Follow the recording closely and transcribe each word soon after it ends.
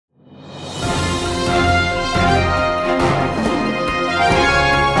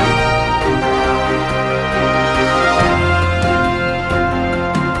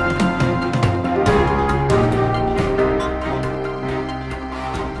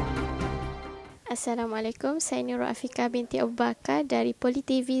Assalamualaikum, saya Nurul Afiqah binti Abu Bakar dari Poli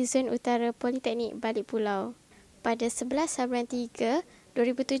TV Zon Utara Politeknik Balik Pulau. Pada 11/3/2017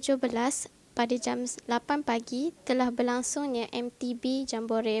 pada jam 8 pagi telah berlangsungnya MTB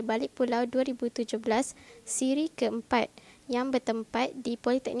Jamboree Balik Pulau 2017 siri keempat yang bertempat di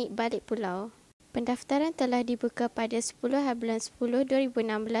Politeknik Balik Pulau. Pendaftaran telah dibuka pada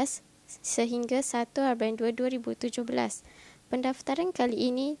 10/10/2016 sehingga 1/2/2017. Pendaftaran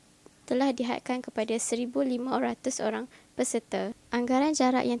kali ini telah dihadkan kepada 1,500 orang peserta. Anggaran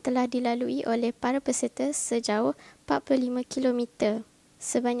jarak yang telah dilalui oleh para peserta sejauh 45 km.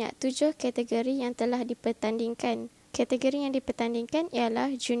 Sebanyak 7 kategori yang telah dipertandingkan. Kategori yang dipertandingkan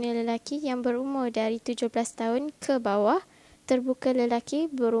ialah junior lelaki yang berumur dari 17 tahun ke bawah, terbuka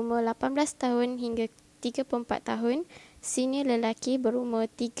lelaki berumur 18 tahun hingga 34 tahun, senior lelaki berumur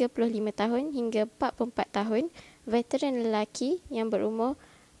 35 tahun hingga 44 tahun, veteran lelaki yang berumur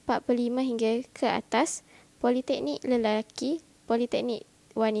 45 hingga ke atas, politeknik lelaki, politeknik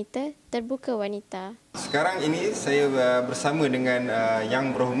wanita, terbuka wanita. Sekarang ini saya bersama dengan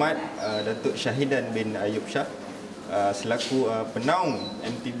Yang Berhormat Datuk Syahidan bin Ayub Shah selaku penaung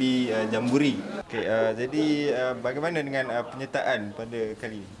MTB Jamboree. Okay, jadi bagaimana dengan penyertaan pada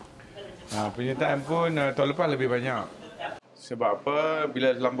kali ini? Penyertaan pun tahun lepas lebih banyak. Sebab apa?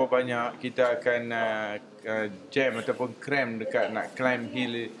 Bila terlampau banyak, kita akan jam ataupun cram dekat nak climb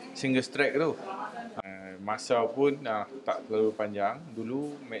hill single track tu. Masa pun tak terlalu panjang.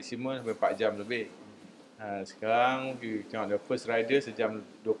 Dulu maksimum sampai 4 jam lebih. Sekarang tengok the first rider sejam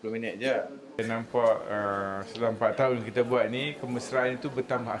 20 minit je. Saya nampak setelah 4 tahun kita buat ni, kemesraan itu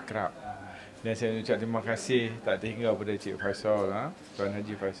bertambah akrab. Dan saya ucap terima kasih tak terhingga pada Cik Faisal, Tuan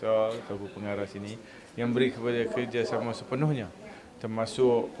Haji Faisal, Tuan Pengarah sini yang beri kepada kerjasama sepenuhnya,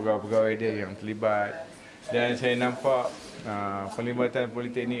 termasuk pegawai-pegawai dia yang terlibat. Dan saya nampak pelibatan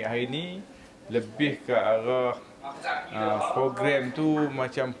politeknik hari ini lebih ke arah program tu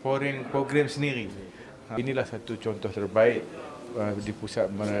macam program sendiri. Inilah satu contoh terbaik di pusat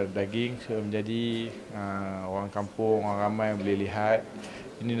Menara Daging menjadi orang kampung, orang ramai yang boleh lihat.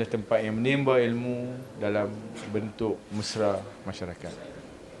 Inilah tempat yang menimba ilmu dalam bentuk mesra masyarakat.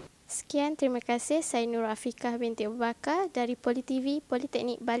 Sekian, terima kasih. Saya Nurul Afiqah binti Abu Bakar dari Poli TV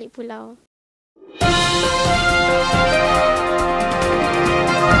Politeknik Balik Pulau.